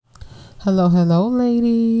Hello,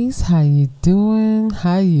 ladies. How you doing?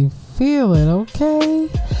 How you feeling? Okay.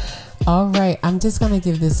 All right. I'm just going to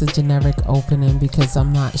give this a generic opening because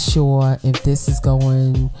I'm not sure if this is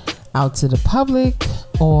going out to the public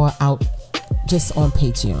or out just on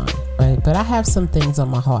Patreon, right? But I have some things on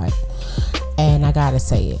my heart and I got to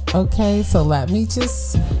say it. Okay. So let me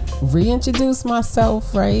just reintroduce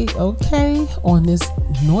myself, right? Okay. On this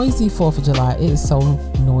noisy 4th of July. It is so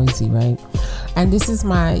noisy, right? And this is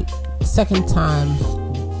my second time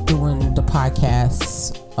doing the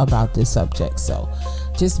podcast about this subject, so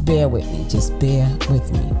just bear with me.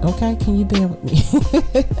 Okay, can you bear with me?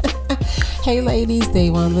 Hey ladies, day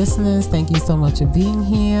one listeners, thank you so much for being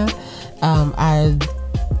here.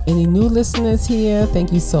 Any new listeners here,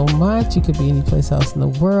 thank you so much. You could be any place else in the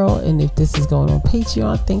world, and if this is going on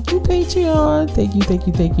Patreon, thank you Patreon,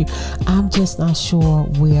 thank you. I'm just not sure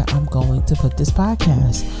where I'm going to put this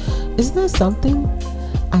podcast. Isn't that something?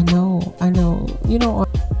 I know.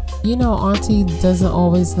 You know, Auntie doesn't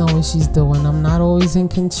always know what she's doing. I'm not always in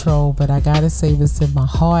control, but I gotta say what's in my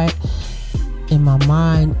heart, in my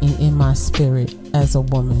mind, and in my spirit as a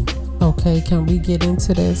woman. Okay, can we get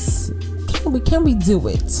into this? Can we do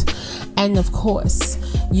it? And of course,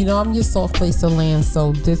 you know, I'm your soft place to land,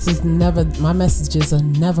 so this is never, my messages are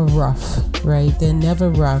never rough, right? They're never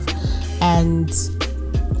rough. And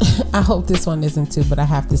I hope this one isn't too, but I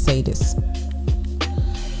have to say this.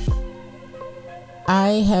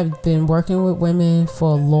 I have been working with women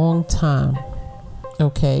for a long time.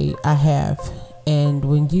 Okay, I have. And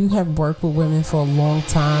when you have worked with women for a long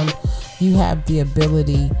time, you have the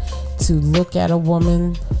ability to look at a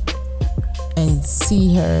woman and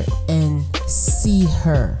see her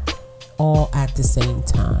all at the same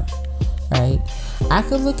time, right? I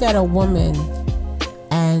could look at a woman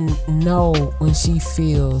and know when she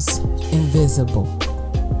feels invisible,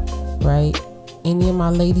 right? Any of my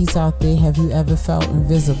ladies out there, have you ever felt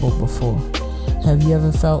invisible before? Have you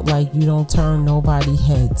ever felt like you don't turn nobody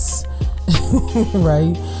heads?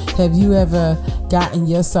 Right? Have you ever gotten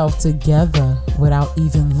yourself together without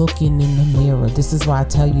even looking in the mirror? This is why I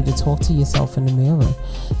tell you to talk to yourself in the mirror.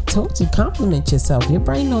 Compliment yourself. Your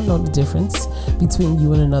brain don't know the difference between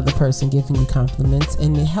you and another person giving you compliments,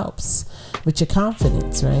 and it helps with your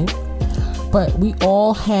confidence, right? But we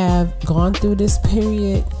all have gone through this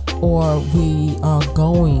period, or we are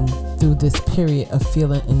going through this period of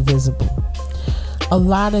feeling invisible. A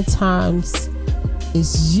lot of times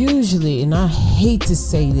it's usually, and I hate to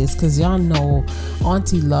say this because y'all know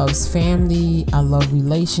Auntie loves family, I love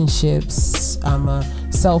relationships, I'm a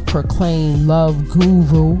self-proclaimed love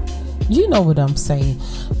guru. You know what I'm saying.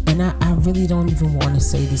 And I really don't even want to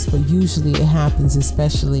say this, but usually it happens,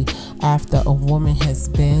 especially after a woman has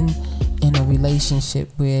been in a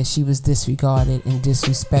relationship where she was disregarded and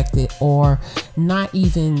disrespected, or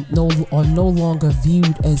no longer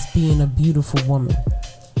viewed as being a beautiful woman.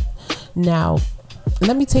 Now,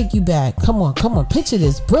 let me take you back. Come on. Picture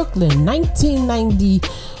this. Brooklyn, 1990.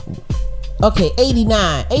 Okay,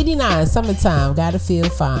 89, summertime, gotta feel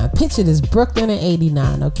fine. Picture this, Brooklyn in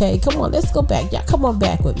 89, okay? Come on, let's go back. Y'all come on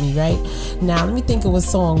back with me, right? Now, let me think of what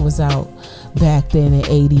song was out back then in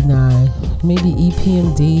 89. Maybe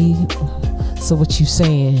EPMD. So what you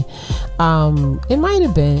saying? It might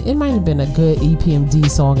have been a good EPMD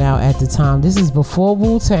song out at the time. This is before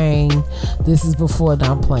Wu-Tang. This is before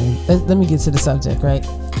Don Playing. Let me get to the subject, right?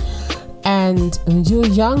 And when you're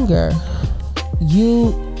younger,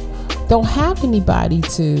 you don't have anybody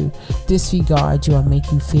to disregard you or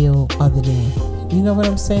make you feel other than. You know what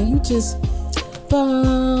I'm saying? You just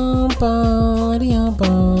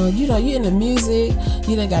you know, you're in the music,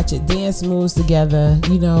 you done got your dance moves together.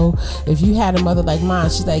 You know, if you had a mother like mine,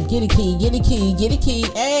 she's like, get a key,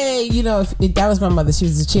 hey, you know, if that was my mother, she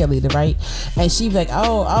was a cheerleader, right? And she'd be like,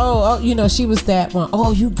 oh, you know, she was that one.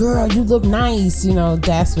 Oh, you girl, you look nice, you know,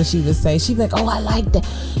 that's what she would say. She'd be like, oh, I like that.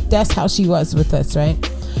 That's how she was with us, right?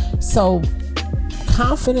 So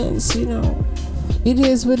confidence, you know, it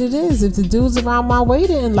is what it is. If the dudes around my way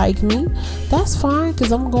didn't like me, that's fine,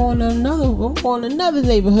 because I'm going to another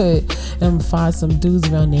neighborhood and I'm gonna find some dudes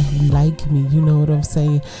around there who like me. You know what I'm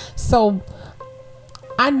saying? So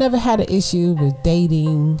I never had an issue with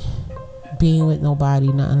dating, being with nobody,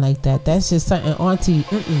 nothing like that. That's just something Auntie,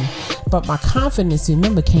 But my confidence,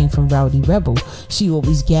 remember, came from Rowdy Rebel. She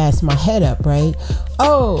always gassed my head up, right?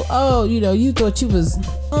 Oh, you know, you thought you was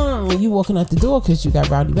when you walking out the door because you got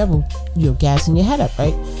Rowdy Rebel, you're gassing your head up,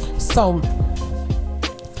 right? So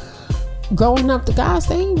growing up, the guys,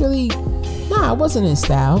 they ain't really, I wasn't in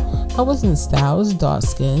style. I was dark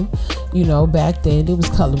skin. You know, back then there was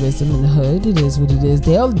colorism in the hood. It is what it is.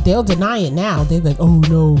 They'll deny it now. They're like, oh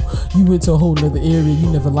no, you went to a whole nother area. You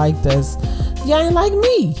never liked us. You ain't like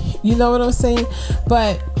me. You know what I'm saying?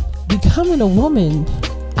 But becoming a woman,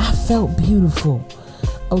 I felt beautiful.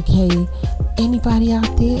 Okay, anybody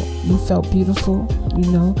out there, you felt beautiful, you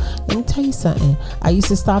know? Let me tell you something. I used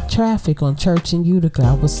to stop traffic on Church in Utica.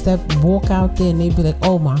 I would walk out there and they'd be like,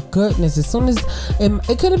 oh my goodness. As soon as,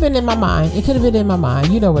 it could have been in my mind. It could have been in my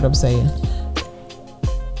mind. You know what I'm saying?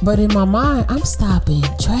 But in my mind, I'm stopping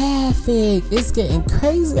traffic. It's getting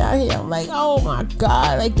crazy out here. I'm like, oh my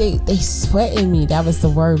God. Like they sweating me. That was the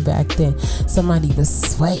word back then. Somebody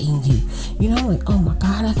was sweating you. You know, I'm like, oh my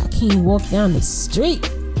God, I can't walk down the street.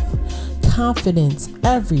 Confidence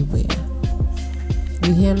everywhere.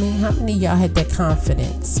 You hear me? How many of y'all had that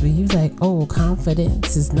confidence where you like, oh,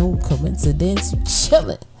 confidence is no coincidence. You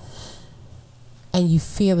chilling and you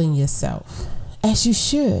feeling yourself as you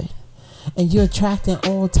should, and you're attracting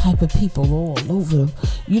all type of people all over.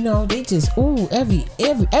 You know, they just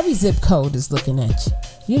every zip code is looking at you.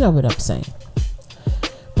 You know what I'm saying?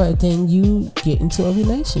 But then you get into a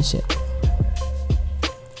relationship.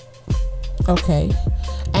 Okay.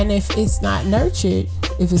 And if it's not nurtured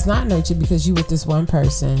because you with this one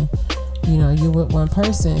person, you know, you're with one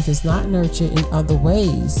person, if it's not nurtured in other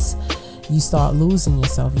ways, you start losing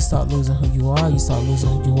yourself. You start losing who you are.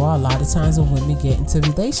 A lot of times when women get into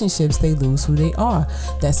relationships, they lose who they are.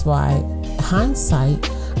 That's why hindsight,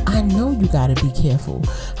 I know you got to be careful.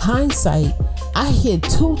 Hindsight, I hear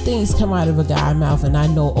two things come out of a guy's mouth and I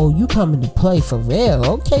know, oh, you coming to play for real.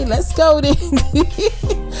 Okay, let's go then.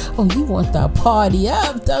 Oh, you want the party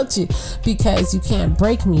up, don't you? Because you can't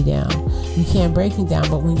break me down. You can't break me down.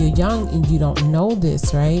 But when you're young and you don't know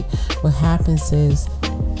this, right? What happens is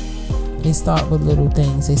they start with little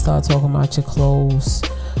things. They start talking about your clothes,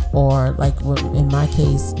 or like in my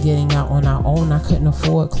case, getting out on our own. I couldn't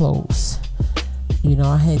afford clothes. You know,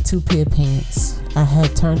 I had 2 pair of pants. I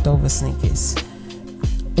had turned over sneakers.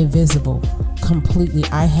 Invisible. Completely.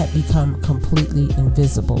 I had become completely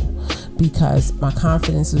invisible because my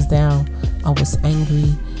confidence was down. I was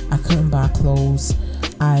angry. I couldn't buy clothes.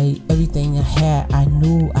 Everything I had, I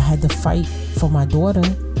knew I had to fight for my daughter,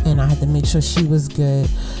 and I had to make sure she was good.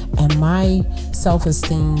 And my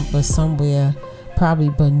self-esteem was somewhere probably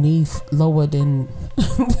beneath, lower than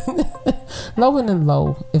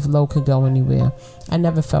low, if low could go anywhere. I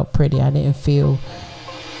never felt pretty. I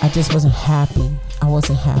just wasn't happy. I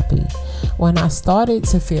wasn't happy. When I started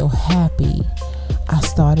to feel happy, I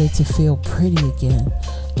started to feel pretty again.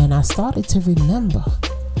 And I started to remember,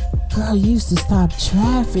 girl, you used to stop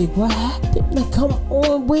traffic. What happened? Like, come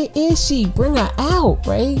on, where is she? Bring her out,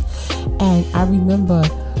 right? And I remember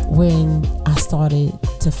when I started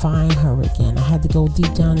to find her again. I had to go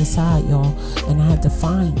deep down inside, y'all, and I had to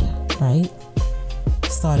find her, right?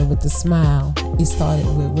 It started with the smile. It started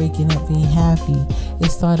with waking up being happy. It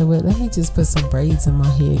started with, let me just put some braids in my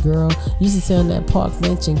hair, girl. You used to sit on that park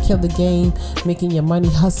bench and kill the game, making your money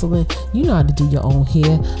hustling. You know how to do your own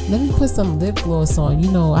hair. Let me put some lip gloss on.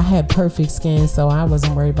 You know, I had perfect skin, so I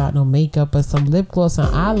wasn't worried about no makeup, but some lip gloss and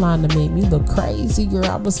eyeliner made me look crazy, girl.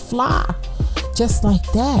 I was fly. Just like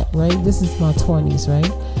that, right? This is my 20s,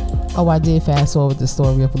 right? Oh, I did fast forward the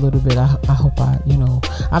story up a little bit. I hope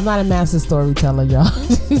I'm not a master storyteller, y'all.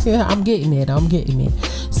 I'm getting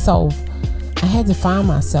it. So I had to find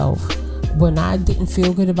myself. When I didn't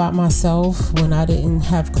feel good about myself, when I didn't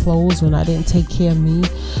have clothes, when I didn't take care of me,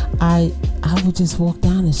 I would just walk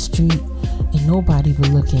down the street and nobody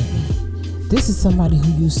would look at me. This is somebody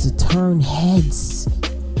who used to turn heads,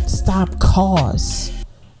 stop cars,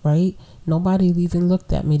 right? Nobody even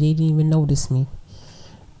looked at me. They didn't even notice me.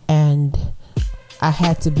 And I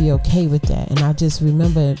had to be okay with that. And I just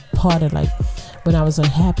remember part of, like, when I was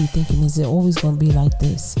unhappy, thinking, is it always going to be like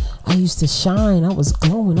this? I used to shine. I was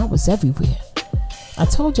glowing. I was everywhere. I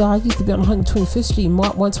told y'all I used to be on 125th Street,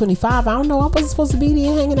 Mark 125. I don't know. I wasn't supposed to be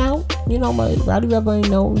there hanging out. You know, my Rowdy Rebel ain't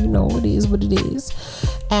know. You know, it is what it is.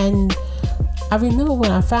 And I remember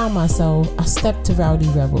when I found myself, I stepped to Rowdy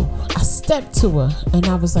Rebel. I stepped to her and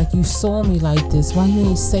I was like, you saw me like this. Why you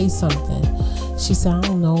ain't say something? She said, I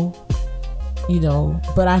don't know. You know,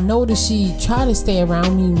 but I noticed she tried to stay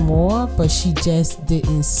around me more, but she just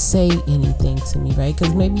didn't say anything to me, right?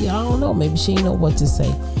 Because maybe, I don't know, maybe she didn't know what to say.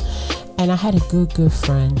 And I had a good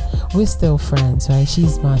friend. We're still friends, right?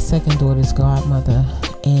 She's my second daughter's godmother.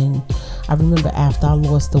 And I remember after I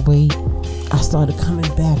lost the weight, I started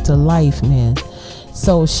coming back to life, man.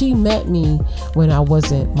 So she met me when I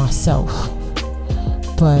wasn't myself.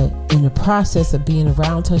 But in the process of being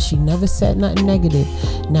around her, she never said nothing negative.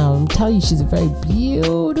 Now, I'm telling you, she's a very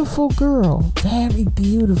beautiful girl. Very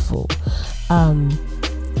beautiful.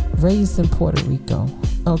 Raised in Puerto Rico.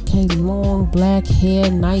 Okay, long black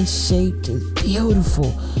hair, nice shape, just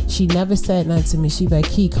beautiful. She never said nothing to me. She like,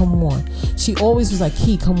 Key, come on. She always was like,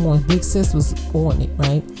 Key, come on. Big sis was on it,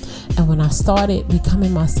 right? And when I started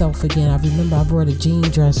becoming myself again, I remember I brought a jean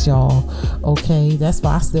dress, y'all. Okay, that's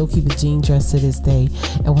why I still keep a jean dress to this day.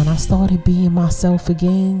 And when I started being myself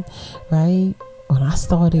again, right? When I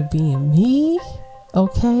started being me,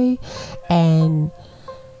 okay, and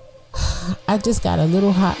I just got a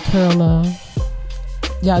little hot curler.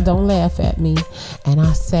 Y'all don't laugh at me. And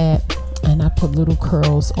I sat and I put little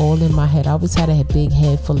curls all in my head. I always had a big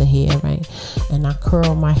head full of hair, right? And I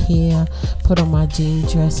curled my hair, put on my jean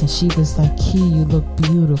dress, and she was like, Key, you look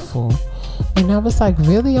beautiful. And I was like,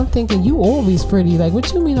 really? I'm thinking, you always pretty. Like,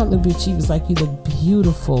 what you mean I look beautiful? She was like, you look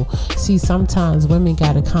beautiful. See, sometimes women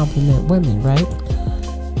gotta compliment women, right?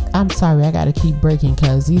 I'm sorry, I gotta keep breaking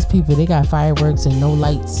because these people, they got fireworks and no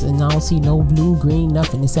lights, and I don't see no blue, green,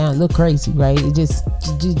 nothing. It sounds look crazy, right? It just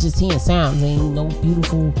hearing sounds, ain't no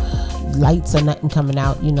beautiful lights or nothing coming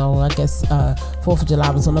out. You know, I guess 4th of July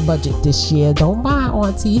was on a budget this year. Don't mind,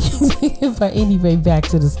 auntie. But anyway, back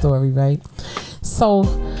to the story, right? So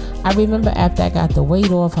I remember after I got the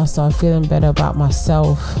weight off, I started feeling better about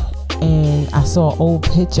myself, and I saw an old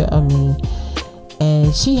picture of me.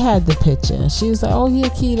 And she had the picture, and she was like, oh yeah,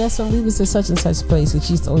 Key, that's when we was at such and such place, and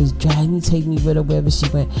she used to always drag me, take me with her wherever she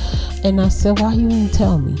went. And I said, why you didn't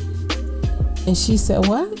tell me? And she said,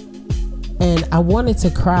 what? And I wanted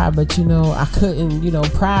to cry, but I couldn't,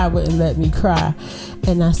 pride wouldn't let me cry.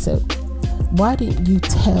 And I said, why didn't you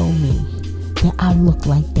tell me that I look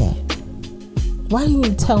like that? Why you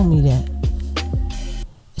didn't tell me that?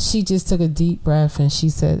 She just took a deep breath and she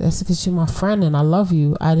said, that's because you're my friend and I love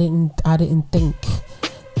you. I didn't think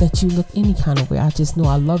that you look any kind of way. I just knew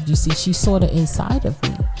I loved you. See, she saw the inside of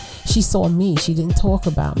me. She saw me. She didn't talk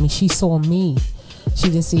about me. She saw me. She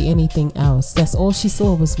didn't see anything else. That's all she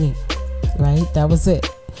saw was me, right? That was it.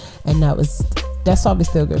 And that's why we're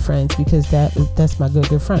still good friends, because that's my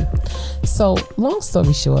good friend. So long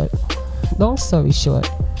story short,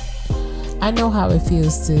 I know how it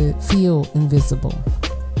feels to feel invisible.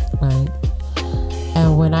 Right?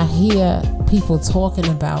 And when I hear people talking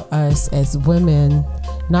about us as women,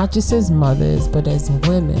 not just as mothers, but as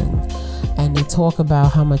women, and they talk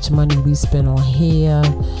about how much money we spend on hair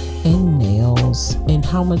and nails, and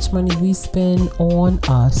how much money we spend on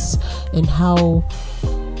us, and how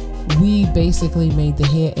we basically made the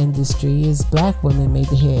hair industry, as black women made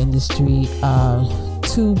the hair industry,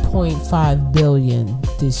 $2.5 billion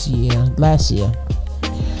last year.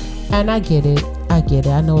 And I get it.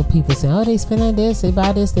 I know what people say, oh, they spend on this, they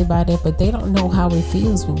buy this, they buy that, but they don't know how it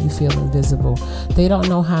feels when you feel invisible. They don't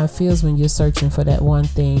know how it feels when you're searching for that one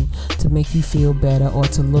thing to make you feel better or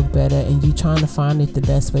to look better, and you trying to find it the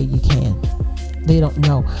best way you can. They don't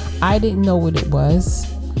know. I didn't know what it was.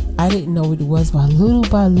 But little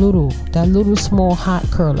by little, that little small hot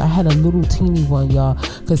curl, I had a little teeny one, y'all,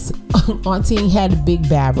 because auntie had a big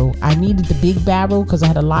barrel. I needed the big barrel because I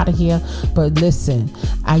had a lot of hair, but listen,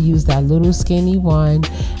 I used that little skinny one,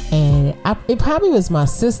 and it probably was my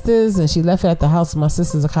sister's, and she left it at the house. My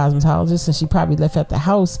sister's a cosmetologist, and she probably left it at the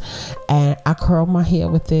house, and I curled my hair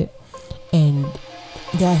with it, and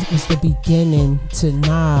that was the beginning to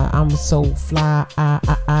I'm so fly.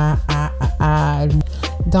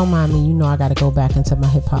 Don't mind me, I gotta go back into my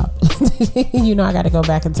hip hop. I gotta go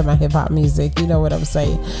back into my hip hop music. You know what I'm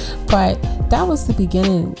saying? But that was the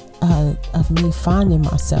beginning of me finding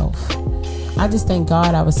myself. I just thank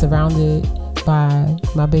God I was surrounded by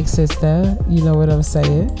my big sister. You know what I'm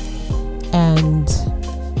saying? And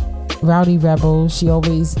Rowdy Rebel, she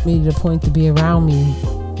always made it a point to be around me.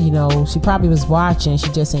 She probably was watching, she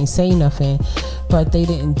just ain't say nothing, but they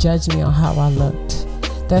didn't judge me on how I looked.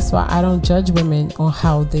 That's why I don't judge women on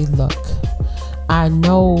how they look. I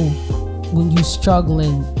know when you're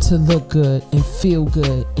struggling to look good and feel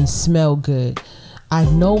good and smell good. I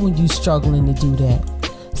know when you're struggling to do that.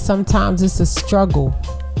 Sometimes it's a struggle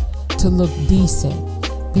to look decent,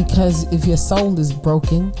 because if your soul is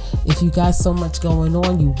broken, if you got so much going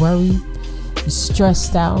on, you worry, you're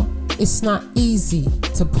stressed out, it's not easy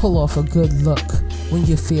to pull off a good look when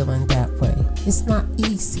you're feeling that way. It's not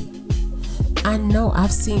easy. I know. I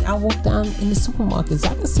walk down in the supermarkets.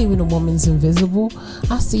 I can see when a woman's invisible.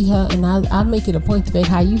 I see her and I make it a point to be,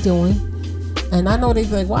 how you doing? And I know they be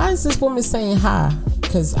like, why is this woman saying hi?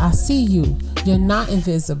 Because I see you. You're not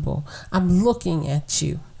invisible. I'm looking at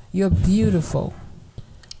you. You're beautiful.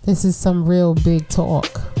 This is some real big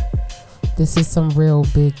talk. This is some real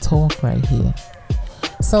big talk right here.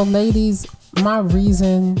 So ladies, my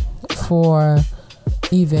reason for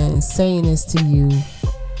even saying this to you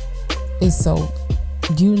is so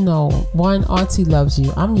you know, one, Auntie loves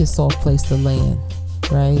you. I'm your soft place to land,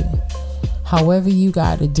 right? However you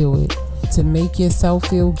got to do it to make yourself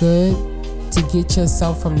feel good, to get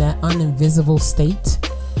yourself from that uninvisible state,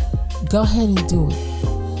 go ahead and do it.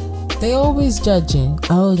 They always judging.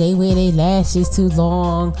 Oh, they wear their lashes too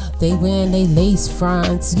long. They wearing their lace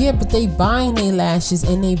fronts. Yeah, but they buying their lashes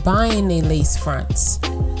and they buying their lace fronts.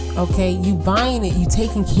 Okay, you buying it. You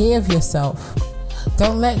taking care of yourself.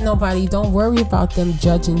 Don't worry about them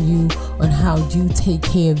judging you on how you take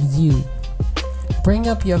care of you. Bring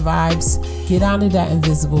up your vibes. Get out of that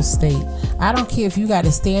invisible state. I don't care if you got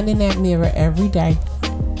to stand in that mirror every day.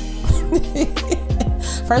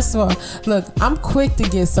 First of all, look, I'm quick to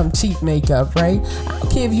get some cheap makeup, right? I don't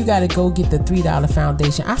care if you got to go get the $3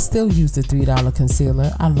 foundation. I still use the $3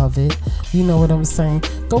 concealer. I love it. You know what I'm saying?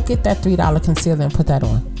 Go get that $3 concealer and put that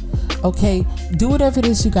on. Okay? Do whatever it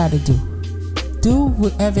is you got to do. Do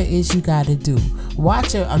whatever it is you got to do.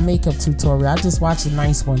 Watch a makeup tutorial. I just watched a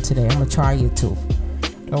nice one today. I'm going to try it too.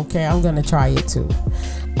 Okay? I'm going to try it too.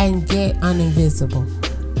 And get uninvisible.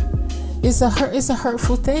 It's a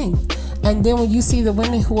hurtful thing. And then when you see the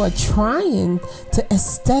women who are trying to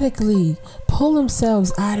aesthetically pull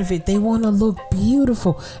themselves out of it, they want to look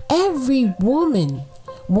beautiful. Every woman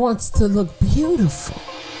wants to look beautiful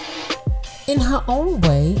in her own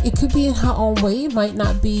way. It could be in her own way. It might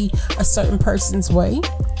not be a certain person's way.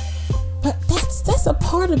 But that's a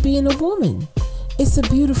part of being a woman. It's a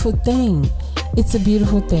beautiful thing. It's a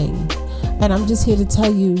beautiful thing. And I'm just here to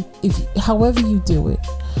tell you, however you do it,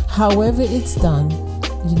 however it's done,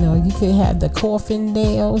 you know, you can have the coffin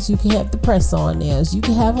nails, you can have the press-on nails, you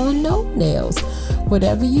can have on no nails.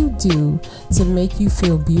 Whatever you do to make you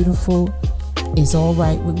feel beautiful is all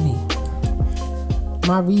right with me.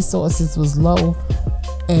 My resources was low,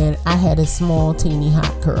 and I had a small, teeny,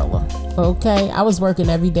 hot curler. Okay, I was working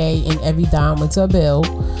every day, and every dime went to a bill.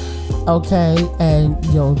 Okay,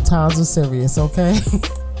 and times were serious. Okay.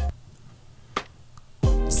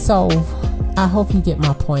 So, I hope you get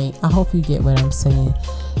my point. I hope you get what I'm saying.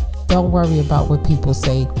 Don't worry about what people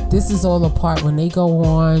say. This is all a part when they go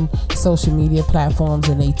on social media platforms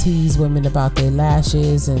and they tease women about their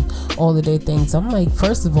lashes and all of their things. I'm like,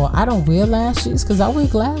 first of all, I don't wear lashes because I wear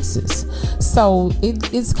glasses. So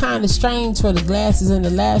it's kind of strange for the glasses and the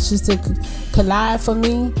lashes to collide for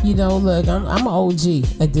me. Look, I'm an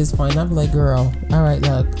OG at this point. I'm like, girl, all right,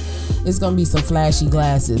 look, it's going to be some flashy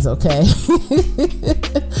glasses, okay?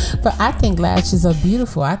 But I think lashes are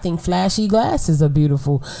beautiful. I think flashy glasses are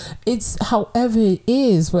beautiful. It's however it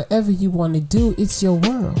is, whatever you want to do, it's your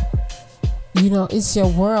world. It's your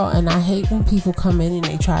world, and I hate when people come in and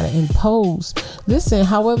they try to impose. Listen,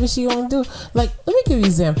 however she want to do. Like, let me give you an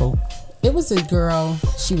example. It was a girl,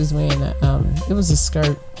 she was wearing it was a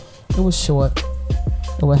skirt. It was short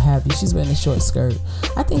or what have you. She's wearing a short skirt.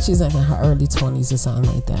 I think she's like in her early 20s or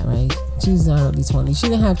something like that, right? She's in her early 20s. She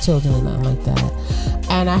didn't have children or nothing like that.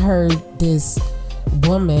 And I heard this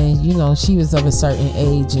woman, she was of a certain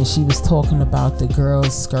age, and she was talking about the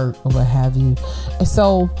girl's skirt or what have you. And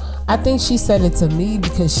so I think she said it to me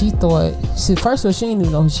because she thought, first of all, she didn't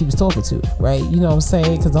even know who she was talking to, right? You know what I'm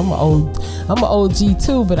saying? Because I'm an OG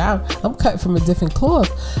too, but I'm cut from a different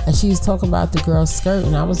cloth. And she was talking about the girl's skirt,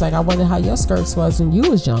 and I was like, I wonder how your skirts was when you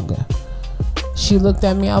was younger. She looked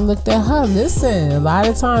at me, I looked at her. Listen, a lot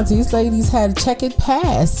of times these ladies had a checkered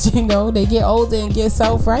past. They get older and get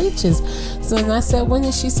self-righteous. So then I said, when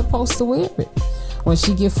is she supposed to wear it? When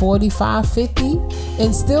she get 45, 50?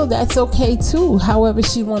 And still, that's okay too. However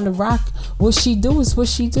she want to rock, what she do is what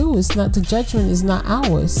she do. It's not, the judgment is not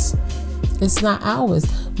ours. It's not ours.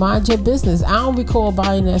 Mind your business. I don't recall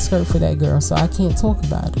buying that skirt for that girl, so I can't talk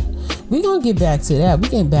about it. We're going to get back to that. We're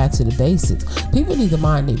getting back to the basics. People need to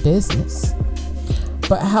mind their business.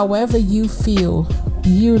 But however you feel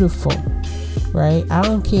beautiful, right? I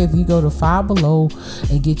don't care if you go to Five Below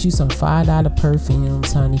and get you some $5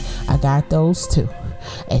 perfumes, honey. I got those too.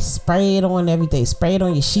 And spray it on every day. Spray it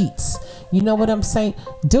on your sheets. You know what I'm saying?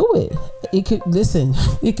 Do it. It could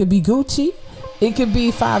be Gucci. It could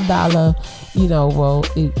be $5, well,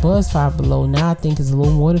 it was Five Below. Now I think it's a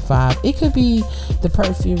little more than $5. It could be the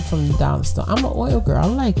perfume from the dollar store. I'm an oil girl. I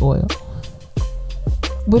like oil.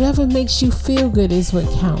 Whatever makes you feel good is what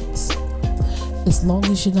counts. As long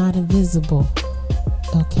as you're not invisible.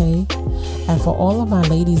 Okay? And for all of my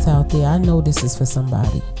ladies out there, I know this is for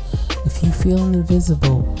somebody. If you feel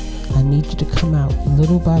invisible, I need you to come out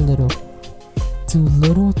little by little. Do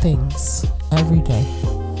little things every day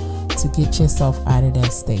to get yourself out of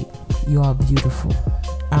that state. You are beautiful.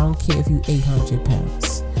 I don't care if you 800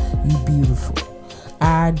 pounds. You beautiful.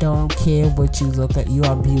 I don't care what you look at. You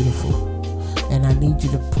are beautiful. And I need you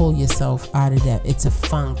to pull yourself out of that. It's a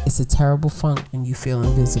funk. It's a terrible funk when you feel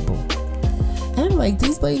invisible. And I'm like,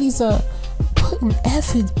 these ladies are putting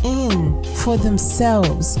effort in for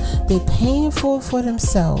themselves. They're paying for it for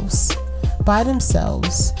themselves, by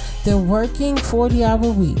themselves. They're working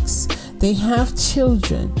 40-hour weeks. They have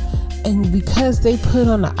children. And because they put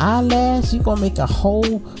on the eyelash, you're going to make a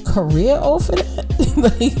whole career off of that?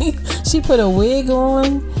 Like, she put a wig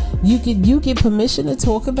on. You get permission to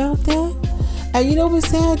talk about that? And you know what's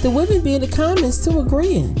sad? The women be in the comments too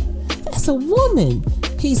agreeing. That's a woman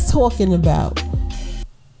he's talking about.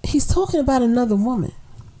 He's talking about another woman.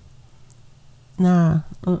 Nah,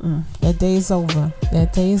 that day is over.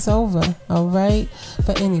 That day is over. All right.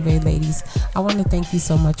 But anyway, ladies, I want to thank you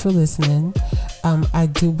so much for listening. I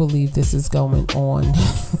do believe this is going on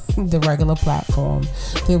the regular platform.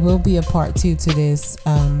 There will be a part 2 to this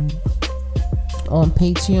on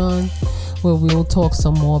Patreon, where we will talk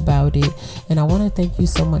some more about it. And I want to thank you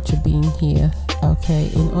so much for being here. Okay,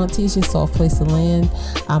 and Auntie's your soft place to land.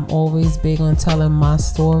 I'm always big on telling my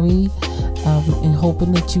story and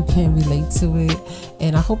hoping that you can relate to it.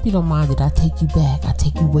 And I hope you don't mind that I take you back. I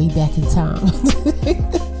take you way back in time.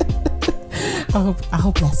 I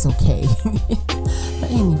hope that's okay. But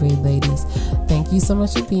anyway, ladies, thank you so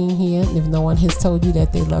much for being here. If no one has told you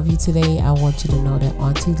that they love you today, I want you to know that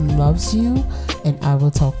Auntie loves you, and I will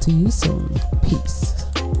talk to you soon. Peace.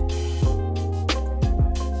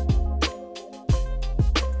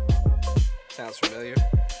 Sounds familiar.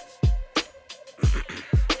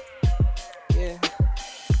 Yeah.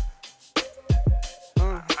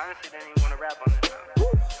 Honestly, didn't even want to rap on this.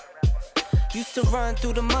 Used to run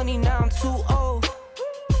through the money, now I'm too old.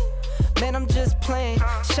 Man, I'm just playing.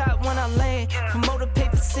 Shot when I land. Promoter pay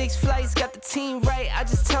for 6 flights. Got the team right. I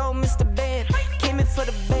just told Mr. Band. Came in for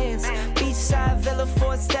the bands. Beachside Villa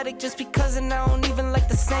for aesthetic. Just because and I don't even like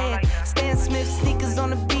the sand. Stan Smith sneakers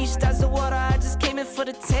on the beach. That's the water. I just came in for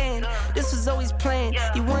the tan. This was always planned.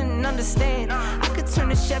 You wouldn't understand. I could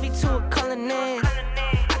turn a Chevy to a Cullinan.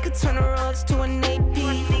 I could turn a Rolls to an AP.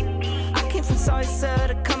 I came from Sorry Sir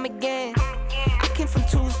to come again. I came from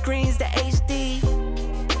 2 screens to HD.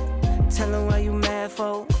 Tell her why you mad,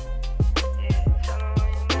 for.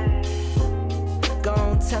 Go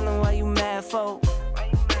on, tell her why you mad, for.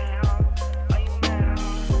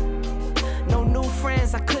 No new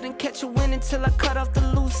friends, I couldn't catch a win until I cut off the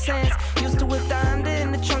loose ends. Used to whip the Honda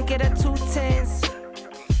in the trunk at 210s.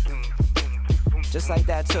 Just like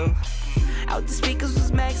that too. Out the speakers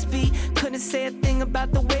was max B. Couldn't say a thing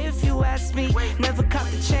about the way if you asked me. Never caught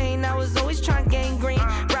the chain, I was always trying to gain green.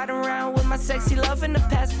 Riding around with my sexy love in the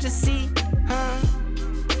passenger seat.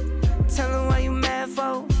 Tell her why you mad,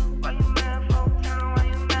 for.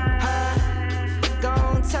 Go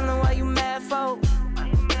on, tell her why you mad, for.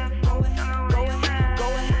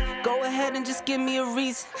 Go ahead and just give me a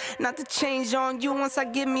reason not to change on you once I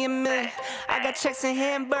give me a million. I got checks in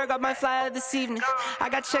Hamburg, I might fly out this evening. I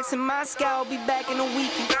got checks in Moscow, I'll be back in a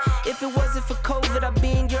weekend. If it wasn't for COVID, I'd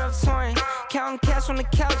be in Europe touring. Counting cash on the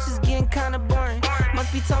couch is getting kinda boring.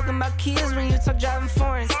 Must be talking about kids when you talk driving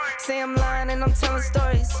foreigns. Say I'm lying and I'm telling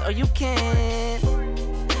stories, or you can't.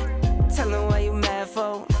 Tell her why you mad,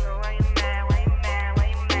 for.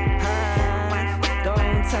 Go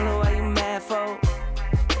on, tell her why you mad, for.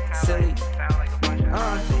 Silly.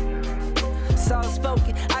 Soft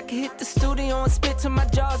spoken, I can hit the studio and spit till my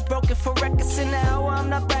jaw's broken. For records in the hour, I'm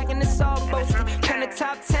not bragging, it's all boasting. Pen the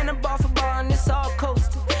top 10 and bar for bar, and it's all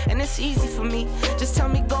coasting. And it's easy for me, just tell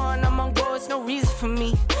me go and I'm on go, it's no reason for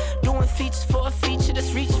me. Doing features for a feature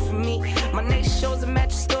that's reaching for me. My next show's a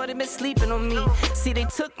mattress store, they been sleeping on me. See, they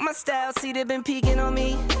took my style, see, they been peeking on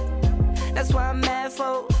me. That's why I'm mad,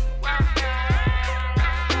 for.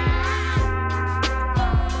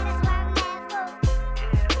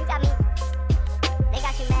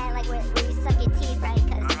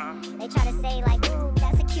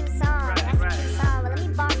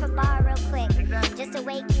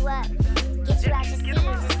 Wake you up, get you out the seat,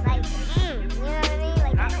 just like, you know what I mean?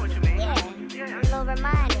 Like, I know what you mean. Yeah, a little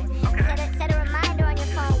reminder. Set a reminder on your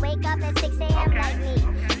phone, wake up at 6 a.m. like me.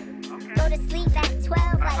 Go to sleep at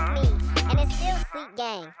 12 like me. And it's still sleep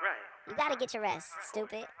gang. Right. You gotta get your rest,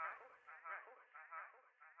 stupid.